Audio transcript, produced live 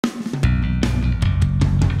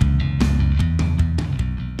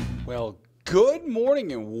Good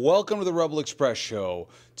morning and welcome to the Rebel Express Show.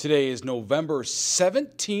 Today is November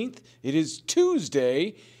 17th. It is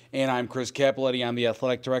Tuesday, and I'm Chris Capoletti. I'm the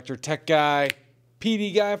athletic director, tech guy,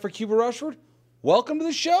 PD guy for Cuba Rushford. Welcome to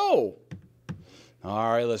the show.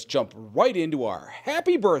 All right, let's jump right into our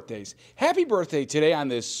happy birthdays. Happy birthday today on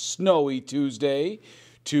this snowy Tuesday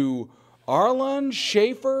to Arlen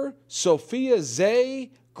Schaefer, Sophia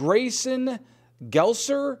Zay, Grayson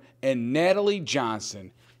Gelser, and Natalie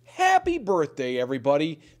Johnson. Happy birthday,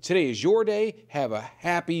 everybody. Today is your day. Have a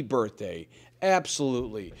happy birthday.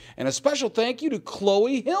 Absolutely. And a special thank you to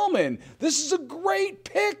Chloe Hillman. This is a great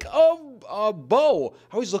pic of Bo.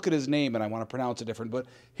 I always look at his name and I want to pronounce it different, but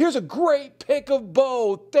here's a great pic of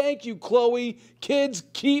Bo. Thank you, Chloe. Kids,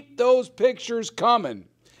 keep those pictures coming.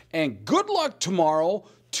 And good luck tomorrow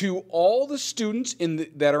to all the students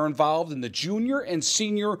that are involved in the Junior and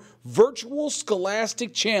Senior Virtual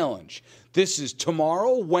Scholastic Challenge. This is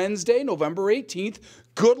tomorrow, Wednesday, November 18th.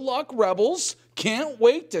 Good luck, Rebels. Can't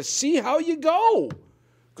wait to see how you go.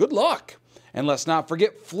 Good luck. And let's not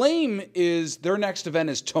forget, Flame their next event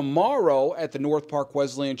is tomorrow at the North Park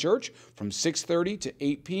Wesleyan Church from 6:30 to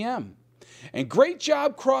 8 p.m. And great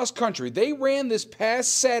job cross country. They ran this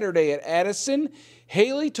past Saturday at Addison.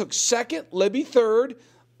 Haley took second, Libby third,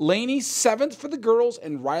 Laney seventh for the girls,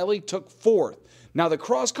 and Riley took fourth. Now the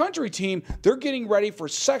cross country team, they're getting ready for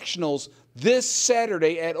sectionals this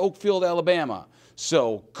Saturday at Oakfield, Alabama.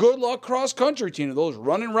 So good luck cross country team to those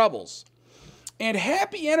running Rebels. And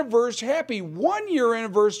happy anniversary, happy 1-year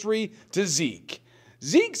anniversary to Zeke.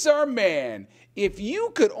 Zeke's our man. If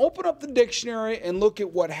you could open up the dictionary and look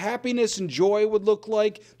at what happiness and joy would look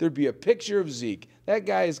like, there'd be a picture of Zeke. That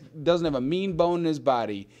guy doesn't have a mean bone in his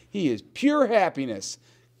body. He is pure happiness.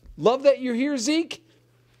 Love that you're here, Zeke.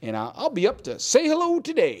 And I'll be up to say hello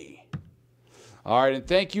today. All right, and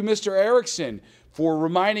thank you, Mr. Erickson, for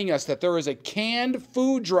reminding us that there is a canned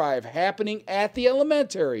food drive happening at the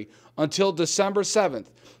elementary until December 7th.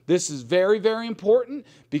 This is very, very important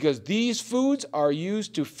because these foods are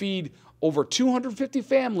used to feed over 250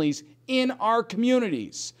 families in our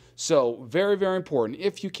communities. So very, very important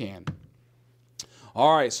if you can.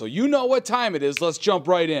 All right, so you know what time it is. Let's jump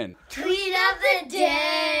right in. Tweet of the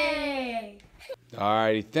day. All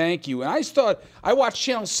righty, thank you. And I watched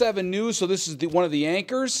Channel 7 News, so this is one of the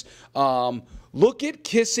anchors. Look at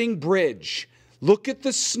Kissing Bridge. Look at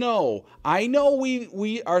the snow. I know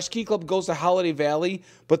our ski club goes to Holiday Valley,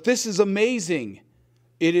 but this is amazing.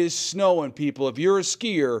 It is snowing, people. If you're a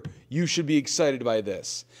skier, you should be excited by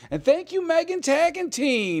this. And thank you, Megan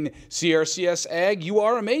Tagantine. CRCS Ag, you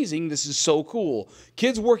are amazing. This is so cool.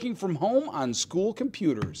 Kids working from home on school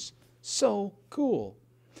computers. So cool.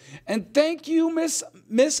 And thank you, Miss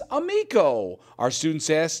Amico. Our students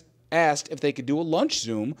asked if they could do a lunch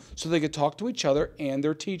Zoom so they could talk to each other and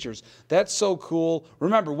their teachers. That's so cool.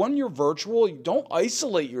 Remember, when you're virtual, don't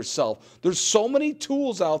isolate yourself. There's so many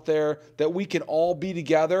tools out there that we can all be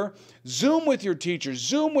together. Zoom with your teachers.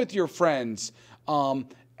 Zoom with your friends.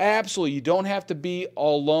 Absolutely, you don't have to be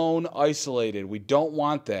alone, isolated. We don't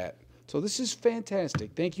want that. So this is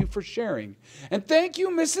fantastic. Thank you for sharing. And thank you,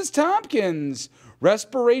 Mrs. Tompkins.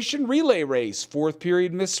 Respiration relay race. 4th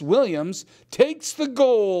period, Miss Williams takes the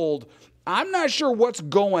gold. I'm not sure what's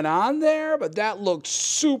going on there, but that looks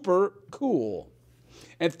super cool.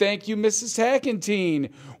 And thank you, Mrs.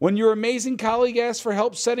 Hackentine. When your amazing colleague asks for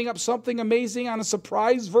help setting up something amazing on a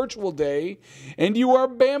surprise virtual day, and you are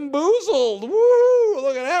bamboozled. Woo!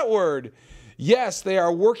 Look at that word. Yes, they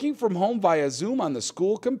are working from home via Zoom on the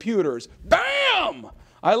school computers. Bam!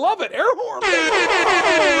 I love it. Air horn.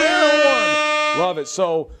 Air horn. Love it.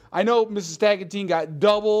 So I know Mrs. Tagantine got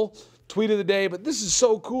double tweet of the day, but this is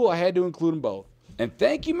so cool. I had to include them both. And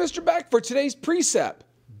thank you, Mr. Beck, for today's precept.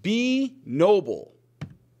 Be noble.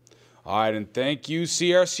 All right, and thank you,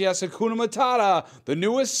 CRCS Hakuna Matata, the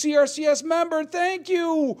newest CRCS member. Thank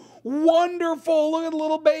you. Wonderful. Look at the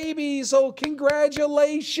little baby. So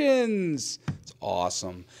congratulations. It's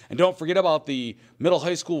awesome. And don't forget about the middle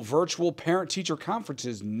high school virtual parent-teacher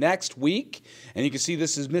conferences next week. And you can see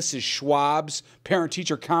this is Mrs. Schwab's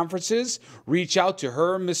parent-teacher conferences. Reach out to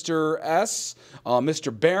her, Mr. S.,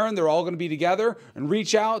 Mr. Barron. They're all going to be together. And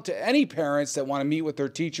reach out to any parents that want to meet with their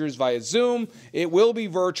teachers via Zoom. It will be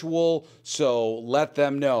virtual, so let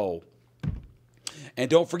them know.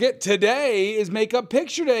 And don't forget, today is Makeup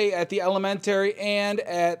Picture Day at the elementary and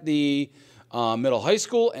at the middle high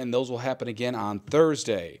school, and those will happen again on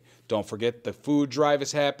Thursday. Don't forget, the food drive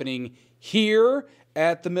is happening here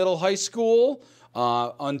at the middle high school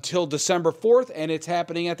until December 4th, and it's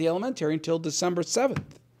happening at the elementary until December 7th.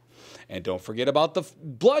 And don't forget about the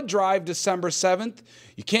blood drive December 7th.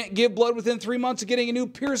 You can't give blood within 3 months of getting a new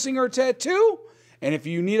piercing or tattoo. And if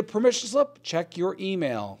you need a permission slip, check your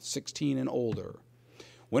email, 16 and older.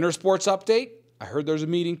 Winter sports update. I heard there's a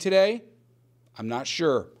meeting today. I'm not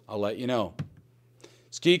sure. I'll let you know.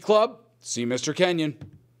 Ski Club, see Mr. Kenyon.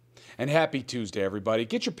 And happy Tuesday, everybody.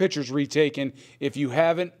 Get your pictures retaken if you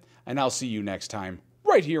haven't, and I'll see you next time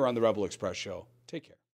right here on the Rebel Express Show. Take care.